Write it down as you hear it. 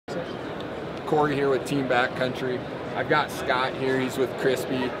Corey here with Team Backcountry. I've got Scott here, he's with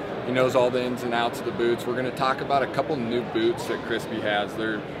Crispi. He knows all the ins and outs of the boots. We're gonna talk about a couple new boots that Crispi has.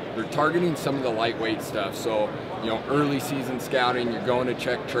 They're targeting some of the lightweight stuff. So, you know, early season scouting, you're going to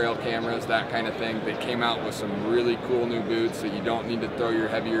check trail cameras, that kind of thing. They came out with some really cool new boots that you don't need to throw your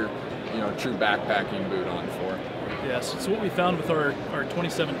heavier, you know, true backpacking boot on for. Yes, so what we found with our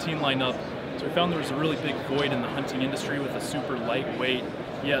 2017 lineup, so we found there was a really big void in the hunting industry with a super lightweight,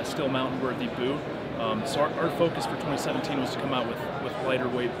 yet still mountain-worthy boot. So our focus for 2017 was to come out with lighter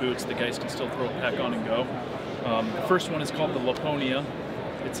weight boots that guys can still throw a pack on and go. The first one is called the Lapponia.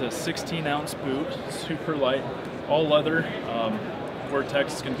 It's a 16-ounce boot, super light, all leather.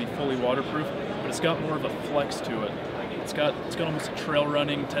 Gore-Tex is going to be fully waterproof, but it's got more of a flex to it. It's got almost a trail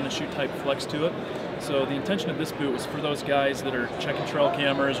running, tennis shoe type flex to it. So the intention of this boot was for those guys that are checking trail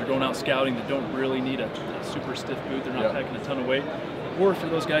cameras or going out scouting that don't really need a super stiff boot, they're not packing a ton of weight, or for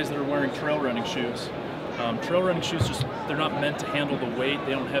those guys that are wearing trail running shoes. Trail running shoes, they're not meant to handle the weight,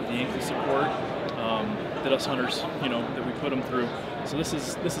 they don't have the ankle support that us hunters, you know, that we put them through. So this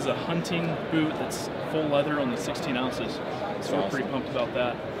is a hunting boot that's full leather, only 16 ounces. So we're pretty pumped about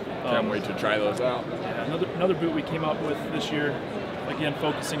that. Can't wait to try those out. Yeah, another boot we came up with this year, again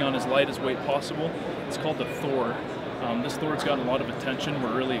focusing on as light as weight possible. It's called the Thor. This Thor's gotten a lot of attention.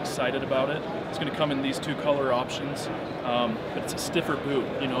 We're really excited about it. It's going to come in these two color options, but it's a stiffer boot.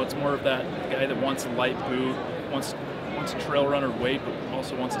 You know, it's more of that guy that wants a light boot, wants a trail runner weight, but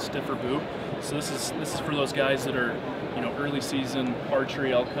also wants a stiffer boot. So this is for those guys that are, you know, early season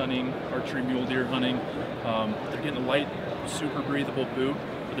archery, elk hunting, archery mule deer hunting. They're getting a light, super breathable boot,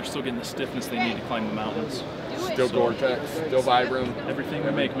 but they're still getting the stiffness they need to climb the mountains. Still Gore-Tex, still Vibram. Everything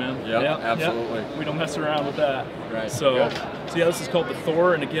we make, man. Yep, absolutely. Yep. We don't mess around with that. Right. So yeah, this is called the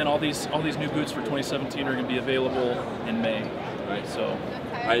Thor, and again, all these new boots for 2017 are going to be available in May. Right. So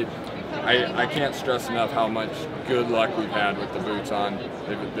I can't stress enough how much good luck we've had with the boots on.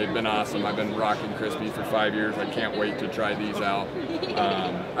 They've been awesome. I've been rocking Crispi for 5 years. I can't wait to try these out.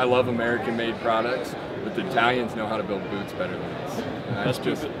 I love American-made products, but the Italians know how to build boots better than us.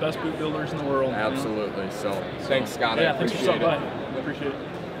 Best boot builders in the world. Absolutely. So thanks, Scott. Yeah, I thanks for appreciate stopping it. by. I appreciate it.